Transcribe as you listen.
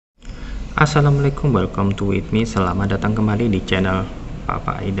Assalamualaikum, welcome to with me. Selamat datang kembali di channel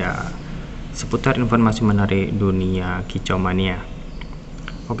Papa Aidah seputar informasi menarik dunia kicau mania.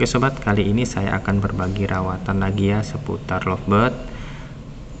 Oke sobat, kali ini saya akan berbagi rawatan lagi ya seputar Lovebird.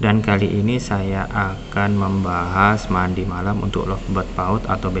 Dan kali ini saya akan membahas mandi malam untuk Lovebird PAUD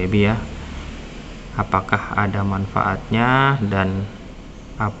atau baby ya. Apakah ada manfaatnya dan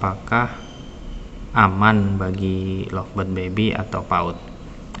apakah aman bagi Lovebird baby atau PAUD?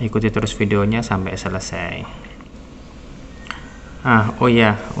 Ikuti terus videonya sampai selesai. Oh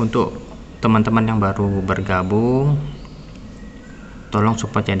ya, untuk teman-teman yang baru bergabung, tolong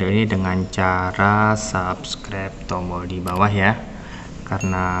support channel ini dengan cara subscribe tombol di bawah ya,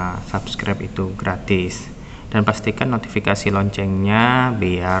 karena subscribe itu gratis. Dan pastikan notifikasi loncengnya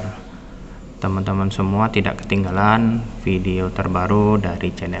biar teman-teman semua tidak ketinggalan video terbaru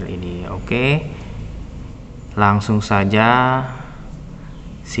dari channel ini. Oke, langsung saja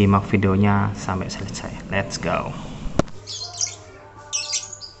simak videonya sampai selesai. Let's go.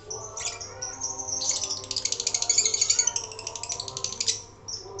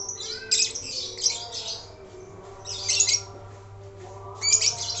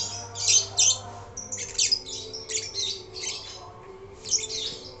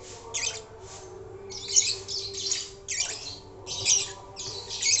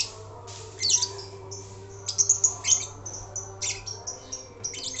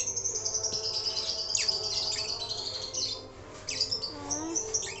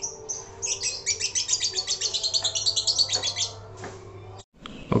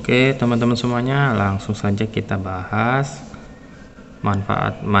 Oke teman-teman semuanya, langsung saja kita bahas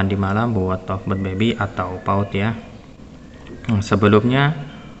manfaat mandi malam buat Lovebird baby atau PAUD ya. Sebelumnya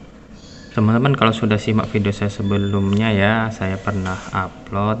teman-teman kalau sudah simak video saya sebelumnya ya, saya pernah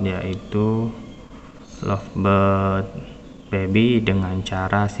upload yaitu Lovebird baby dengan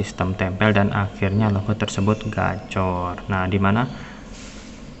cara sistem tempel dan akhirnya Lovebird tersebut gacor. Nah dimana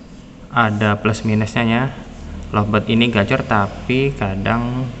ada plus minusnya ya. Lovebird ini gacor tapi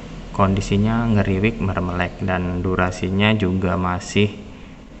kadang kondisinya ngeriwik mermelek dan durasinya juga masih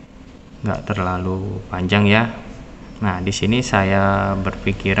nggak terlalu panjang ya. Nah di sini saya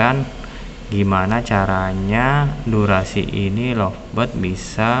berpikiran gimana caranya durasi ini Lovebird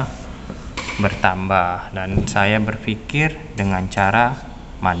bisa bertambah, dan saya berpikir dengan cara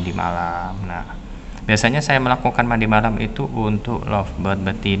mandi malam. Nah biasanya saya melakukan mandi malam itu untuk Lovebird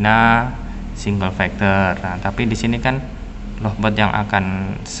betina single factor. Nah, tapi di sini kan Lovebird yang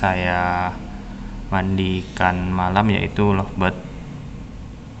akan saya mandikan malam yaitu Lovebird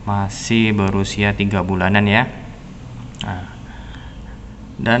masih berusia 3 bulanan ya. Nah,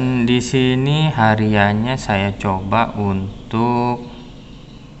 dan di sini hariannya saya coba untuk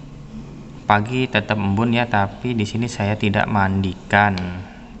pagi tetap embun ya, tapi di sini saya tidak mandikan.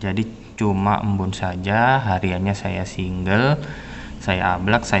 Jadi cuma embun saja, hariannya saya single. Saya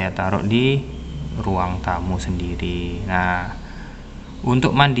ablak, saya taruh di ruang tamu sendiri. Nah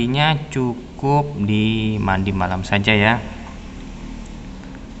untuk mandinya cukup di mandi malam saja ya,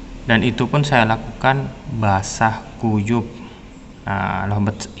 dan itu pun saya lakukan basah kuyup. Nah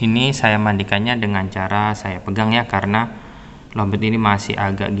Lovebird ini saya mandikannya dengan cara saya pegang ya, karena Lovebird ini masih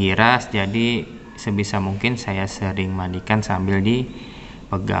agak giras, jadi sebisa mungkin saya sering mandikan sambil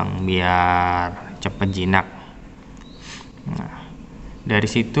dipegang biar cepet jinak. Nah dari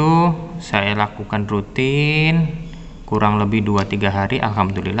situ saya lakukan rutin kurang lebih 2-3 hari.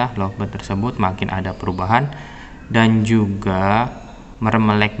 Alhamdulillah Lovebird tersebut makin ada perubahan dan juga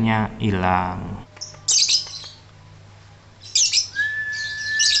mermeleknya hilang.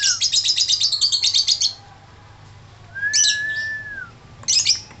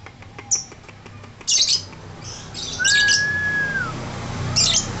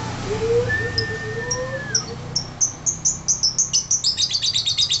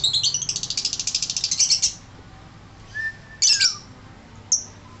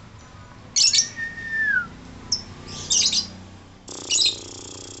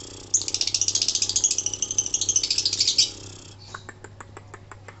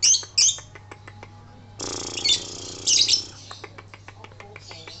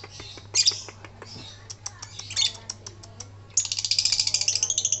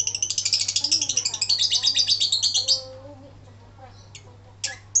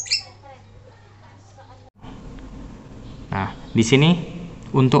 Nah di sini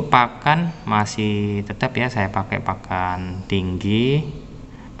untuk pakan masih tetap ya, saya pakai pakan tinggi.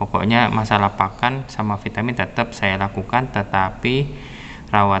 Pokoknya masalah pakan sama vitamin tetap saya lakukan, tetapi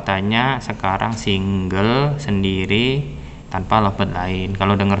rawatannya sekarang single sendiri tanpa Lovebird lain.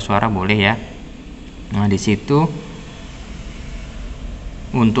 Kalau dengar suara boleh ya. Nah di situ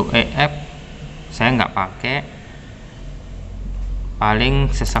Untuk EF saya nggak pakai, paling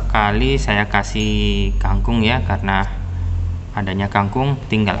sesekali saya kasih kangkung ya, karena adanya kangkung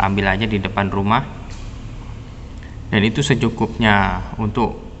tinggal ambil aja di depan rumah, dan itu secukupnya.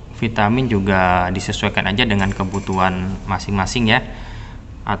 Untuk vitamin juga disesuaikan aja dengan kebutuhan masing-masing ya,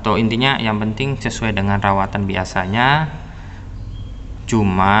 atau intinya yang penting sesuai dengan rawatan biasanya.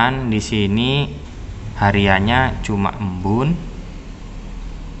 Cuman di sini hariannya cuma embun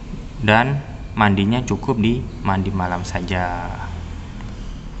dan mandinya cukup di mandi malam saja.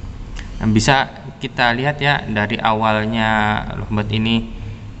 Nah, bisa kita lihat ya, dari awalnya Lovebird ini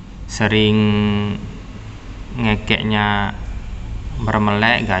sering ngekeknya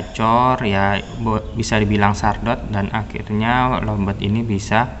bermelek, gacor ya, bisa dibilang sardot, dan akhirnya Lovebird ini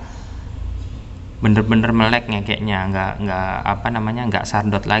bisa bener-bener melek ngekeknya, nggak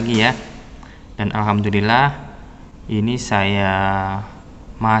sardot lagi ya. Dan alhamdulillah ini saya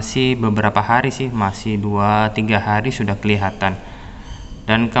masih beberapa hari sih, masih 2-3 hari sudah kelihatan.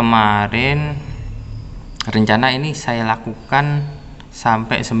 Dan kemarin rencana ini saya lakukan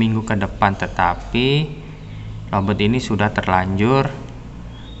sampai seminggu ke depan, tetapi Lovebird ini sudah terlanjur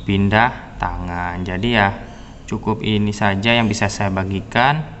pindah tangan. Jadi ya cukup ini saja yang bisa saya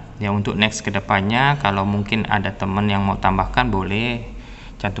bagikan ya. Untuk next kedepannya, kalau mungkin ada teman yang mau tambahkan, boleh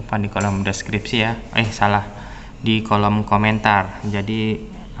cantumkan di kolom deskripsi ya, di kolom komentar.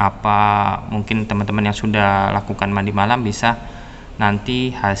 Jadi apa mungkin teman-teman yang sudah lakukan mandi malam bisa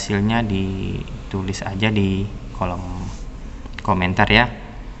nanti hasilnya ditulis aja di kolom komentar ya.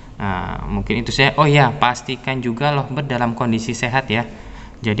 Nah, mungkin itu saya. Oh ya, pastikan juga Lovebird dalam kondisi sehat ya.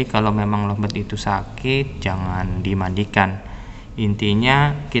 Jadi kalau memang Lovebird itu sakit, jangan dimandikan.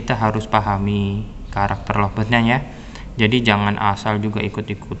 Intinya kita harus pahami karakter Lovebird-nya ya. Jadi jangan asal juga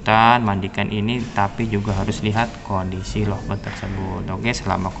ikut-ikutan mandikan ini, tapi juga harus lihat kondisi Lovebird tersebut. Oke,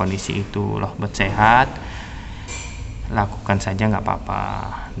 selama kondisi itu Lovebird sehat, lakukan saja, nggak apa-apa.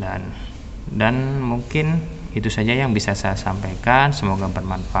 Dan mungkin itu saja yang bisa saya sampaikan. Semoga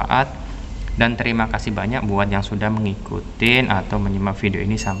bermanfaat, dan terima kasih banyak buat yang sudah mengikuti atau menyimak video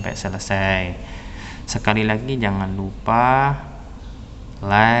ini sampai selesai. Sekali lagi jangan lupa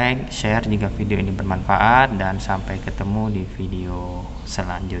like, share jika video ini bermanfaat, dan sampai ketemu di video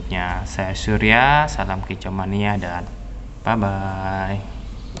selanjutnya. Saya Surya, salam kicau mania, dan bye bye.